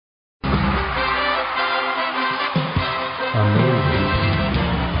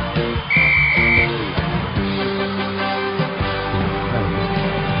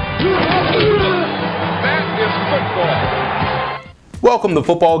Welcome to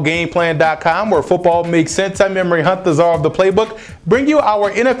footballgameplan.com, where football makes sense. I'm Emery Hunt, the czar of the playbook. Bring you our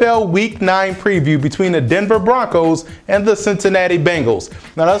NFL Week 9 preview between the Denver Broncos and the Cincinnati Bengals.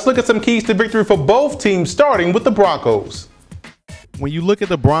 Now let's look at some keys to victory for both teams, starting with the Broncos. When you look at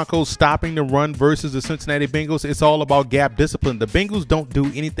the Broncos stopping the run versus the Cincinnati Bengals, it's all about gap discipline. The Bengals don't do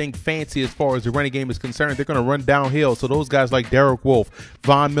anything fancy as far as the running game is concerned. They're going to run downhill. So those guys like Derek Wolfe,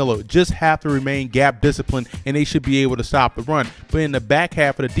 Von Miller just have to remain gap disciplined, and they should be able to stop the run. But in the back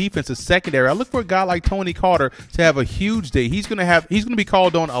half of the defensive secondary, I look for a guy like Tony Carter to have a huge day. He's going to be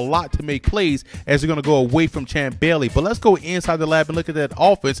called on a lot to make plays as they're going to go away from Champ Bailey. But let's go inside the lab and look at that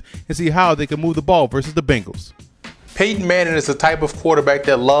offense and see how they can move the ball versus the Bengals. Peyton Manning is the type of quarterback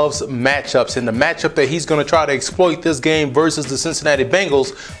that loves matchups, and the matchup that he's going to try to exploit this game versus the Cincinnati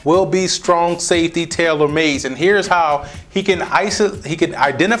Bengals will be strong safety Taylor Mays. And here's how he can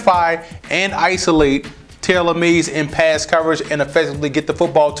identify and isolate Taylor Mays in pass coverage and effectively get the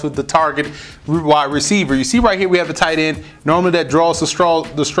football to the target wide receiver. You see right here we have the tight end. Normally that draws the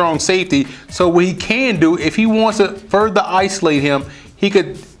strong safety. So what he can do, if he wants to further isolate him, he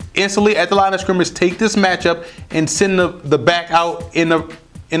could instantly at the line of scrimmage take this matchup and send the back out in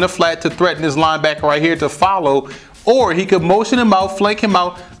the flat to threaten this linebacker right here to follow, or he could motion him out, flank him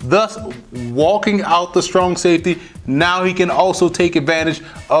out, thus walking out the strong safety. Now he can also take advantage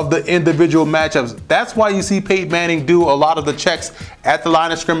of the individual matchups. That's why you see Peyton Manning do a lot of the checks at the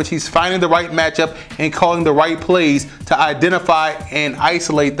line of scrimmage. He's finding the right matchup and calling the right plays to identify and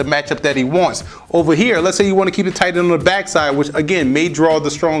isolate the matchup that he wants. Over here, let's say you want to keep it tight on the backside, which again may draw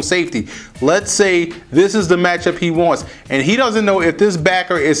the strong safety. Let's say this is the matchup he wants, and he doesn't know if this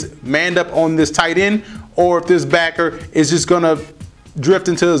backer is manned up on this tight end or if this backer is just going to drift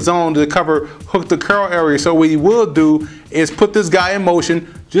into the zone to cover hook the curl area. So what he will do is put this guy in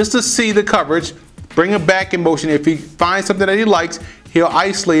motion just to see the coverage, bring him back in motion. If he finds something that he likes, he'll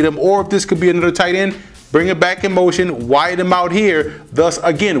isolate him, or if this could be another tight end, bring it back in motion, wide him out here, thus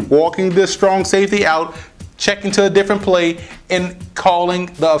again walking this strong safety out, checking to a different play, and calling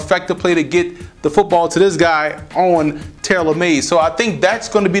the effective play to get the football to this guy on Taylor Mays. So I think that's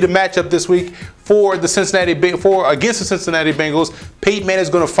going to be the matchup this week for the against the Cincinnati Bengals. Peyton Manning is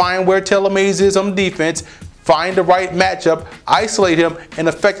going to find where Taylor Mays is on defense, find the right matchup, isolate him, and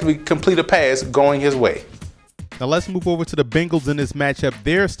effectively complete a pass going his way. Now let's move over to the Bengals in this matchup.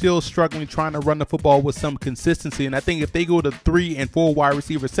 They're still struggling trying to run the football with some consistency, and I think if they go to 3 and 4 wide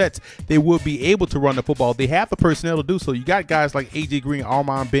receiver sets, they will be able to run the football. They have the personnel to do so. You got guys like A.J. Green,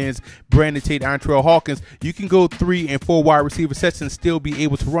 Armand Benz, Brandon Tate, Antrell Hawkins. You can go 3 and 4 wide receiver sets and still be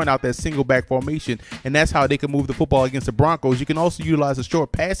able to run out that single back formation, and that's how they can move the football against the Broncos. You can also utilize a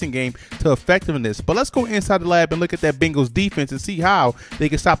short passing game to effectiveness. But let's go inside the lab and look at that Bengals defense and see how they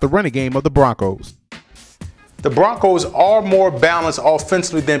can stop the running game of the Broncos. The Broncos are more balanced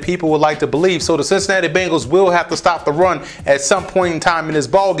offensively than people would like to believe, so the Cincinnati Bengals will have to stop the run at some point in time in this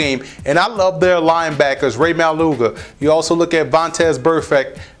ball game. And I love their linebackers, Ray Maluga. You also look at Vontaze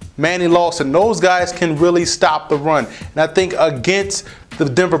Burfict, Manny Lawson. Those guys can really stop the run. And I think against the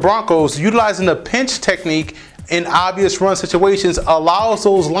Denver Broncos, utilizing the pinch technique in obvious run situations allows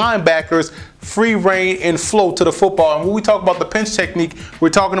those linebackers free reign and flow to the football. And when we talk about the pinch technique, we're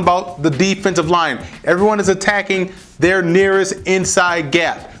talking about the defensive line. Everyone is attacking their nearest inside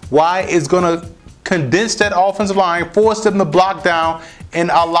gap. Why? It's going to condense that offensive line, force them to block down, and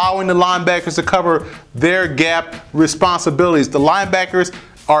allowing the linebackers to cover their gap responsibilities. The linebackers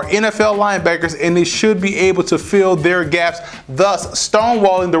are NFL linebackers, and they should be able to fill their gaps, thus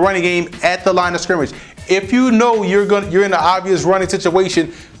stonewalling the running game at the line of scrimmage. If you know you're in an obvious running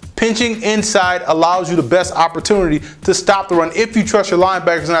situation, pinching inside allows you the best opportunity to stop the run if you trust your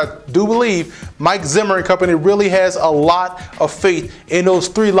linebackers. And I do believe Mike Zimmer and company really has a lot of faith in those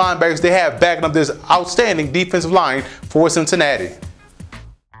 3 linebackers they have backing up this outstanding defensive line for Cincinnati.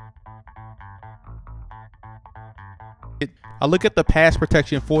 I look at the pass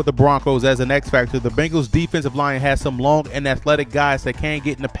protection for the Broncos as an X factor. The Bengals defensive line has some long and athletic guys that can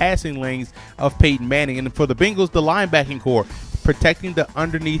get in the passing lanes of Peyton Manning. And for the Bengals, the linebacking core, protecting the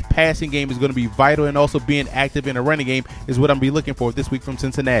underneath passing game is going to be vital, and also being active in a running game is what I'm going to be looking for this week from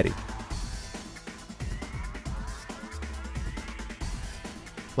Cincinnati.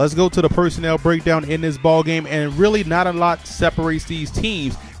 Let's go to the personnel breakdown in this ball game, and really not a lot separates these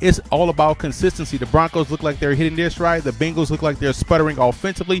teams. It's all about consistency. The Broncos look like they're hitting their stride. The Bengals look like they're sputtering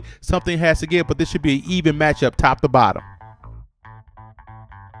offensively. Something has to give, but this should be an even matchup top to bottom.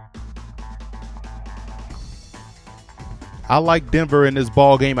 I like Denver in this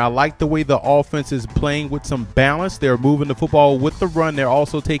ball game. I like the way the offense is playing with some balance. They're moving the football with the run. They're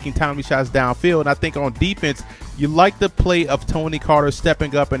also taking timely shots downfield. And I think on defense, you like the play of Tony Carter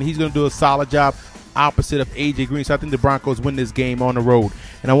stepping up, and he's going to do a solid job opposite of A.J. Green. So I think the Broncos win this game on the road.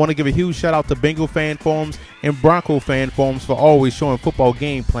 And I want to give a huge shout out to Bengal fan forums and Bronco fan forums for always showing football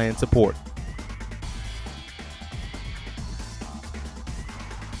game plan support.